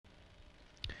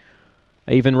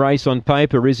Even race on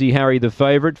paper. Izzy Harry the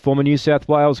favourite. Former New South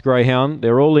Wales greyhound.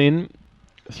 They're all in.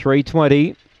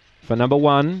 3:20 for number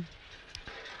 1.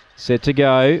 Set to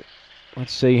go.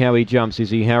 Let's see how he jumps.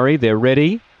 Izzy Harry. They're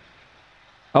ready.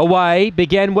 Away,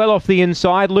 began well off the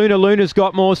inside. Luna's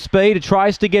got more speed. It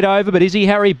tries to get over, but Izzy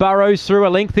Harry burrows through a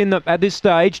length at this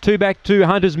stage. 2 back to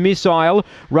Hunter's Missile.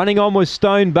 Running on was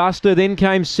Stone Buster. Then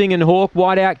came Singin' Hawk.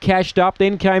 Wide out, cashed up.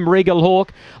 Then came Regal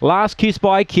Hawk. Last Kiss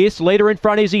by Kiss. Leader in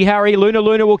front, Izzy Harry. Luna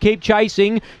will keep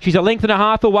chasing. She's a length and a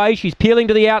half away. She's peeling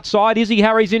to the outside. Izzy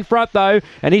Harry's in front though,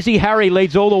 and Izzy Harry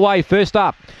leads all the way. First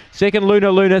up. Second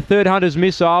Luna. Third Hunter's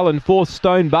Missile, and fourth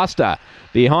Stone Buster.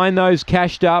 Behind those,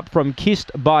 cashed up from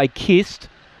Kissed by Kissed,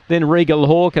 then Regal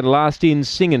Hawk, and last in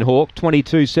Singin' Hawk,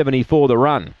 22.74 the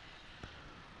run.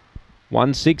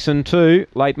 1, 6 and 2.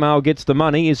 Late Mail gets the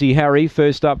money. Izzy Harry,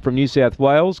 first up from New South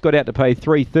Wales, got out to pay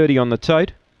 $3.30 on the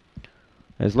tote.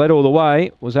 Has led all the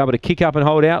way, was able to kick up and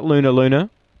hold out Luna,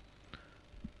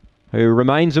 who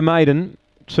remains a maiden.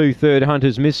 2 third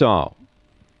Hunter's Missile.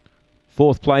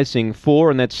 Fourth placing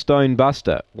 4, and that's Stone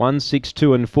Buster. 1, 6,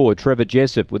 2 and 4. Trevor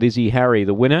Jessup with Izzy Harry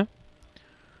the winner.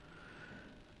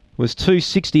 Was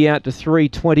 260 out to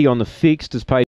 320 on the fixed. Has paid